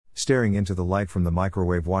staring into the light from the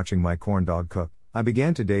microwave watching my corn dog cook, I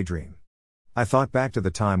began to daydream. I thought back to the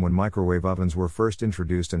time when microwave ovens were first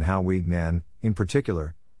introduced and how we, men, in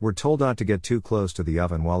particular, were told not to get too close to the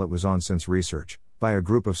oven while it was on, since research, by a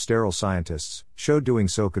group of sterile scientists, showed doing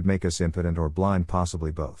so could make us impotent or blind, possibly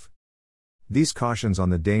both. These cautions on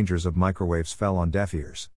the dangers of microwaves fell on deaf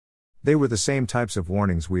ears. They were the same types of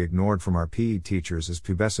warnings we ignored from our PE teachers as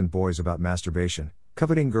pubescent boys about masturbation,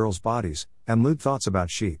 coveting girls' bodies, and lewd thoughts about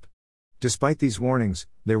sheep. Despite these warnings,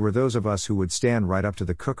 there were those of us who would stand right up to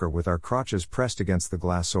the cooker with our crotches pressed against the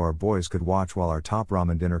glass so our boys could watch while our top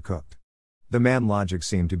ramen dinner cooked. The man logic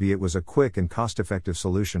seemed to be it was a quick and cost-effective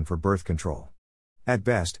solution for birth control. At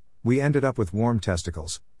best, we ended up with warm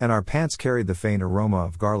testicles, and our pants carried the faint aroma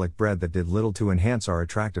of garlic bread that did little to enhance our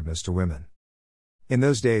attractiveness to women. In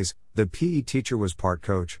those days, the PE teacher was part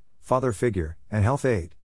coach, father figure, and health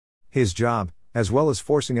aide. His job, as well as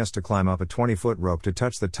forcing us to climb up a 20-foot rope to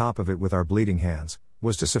touch the top of it with our bleeding hands,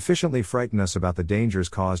 was to sufficiently frighten us about the dangers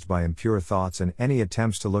caused by impure thoughts and any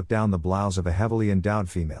attempts to look down the blouse of a heavily endowed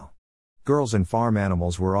female. Girls and farm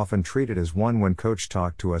animals were often treated as one when coach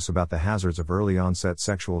talked to us about the hazards of early onset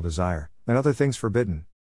sexual desire, and other things forbidden.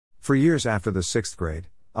 For years after the 6th grade,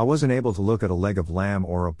 I wasn't able to look at a leg of lamb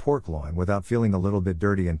or a pork loin without feeling a little bit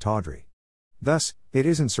dirty and tawdry. Thus, it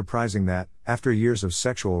isn't surprising that, after years of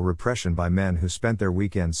sexual repression by men who spent their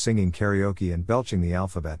weekends singing karaoke and belching the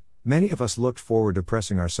alphabet, many of us looked forward to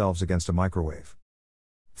pressing ourselves against a microwave.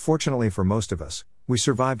 Fortunately for most of us, we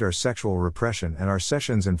survived our sexual repression and our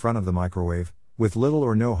sessions in front of the microwave, with little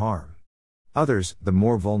or no harm. Others, the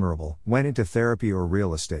more vulnerable, went into therapy or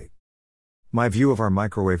real estate. My view of our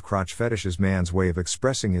microwave crotch fetish is man's way of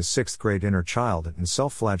expressing his 6th grade inner child and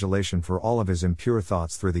self-flagellation for all of his impure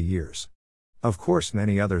thoughts through the years. Of course,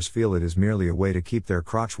 many others feel it is merely a way to keep their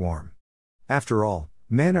crotch warm. After all,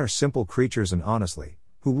 men are simple creatures, and honestly,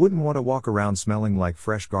 who wouldn't want to walk around smelling like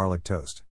fresh garlic toast?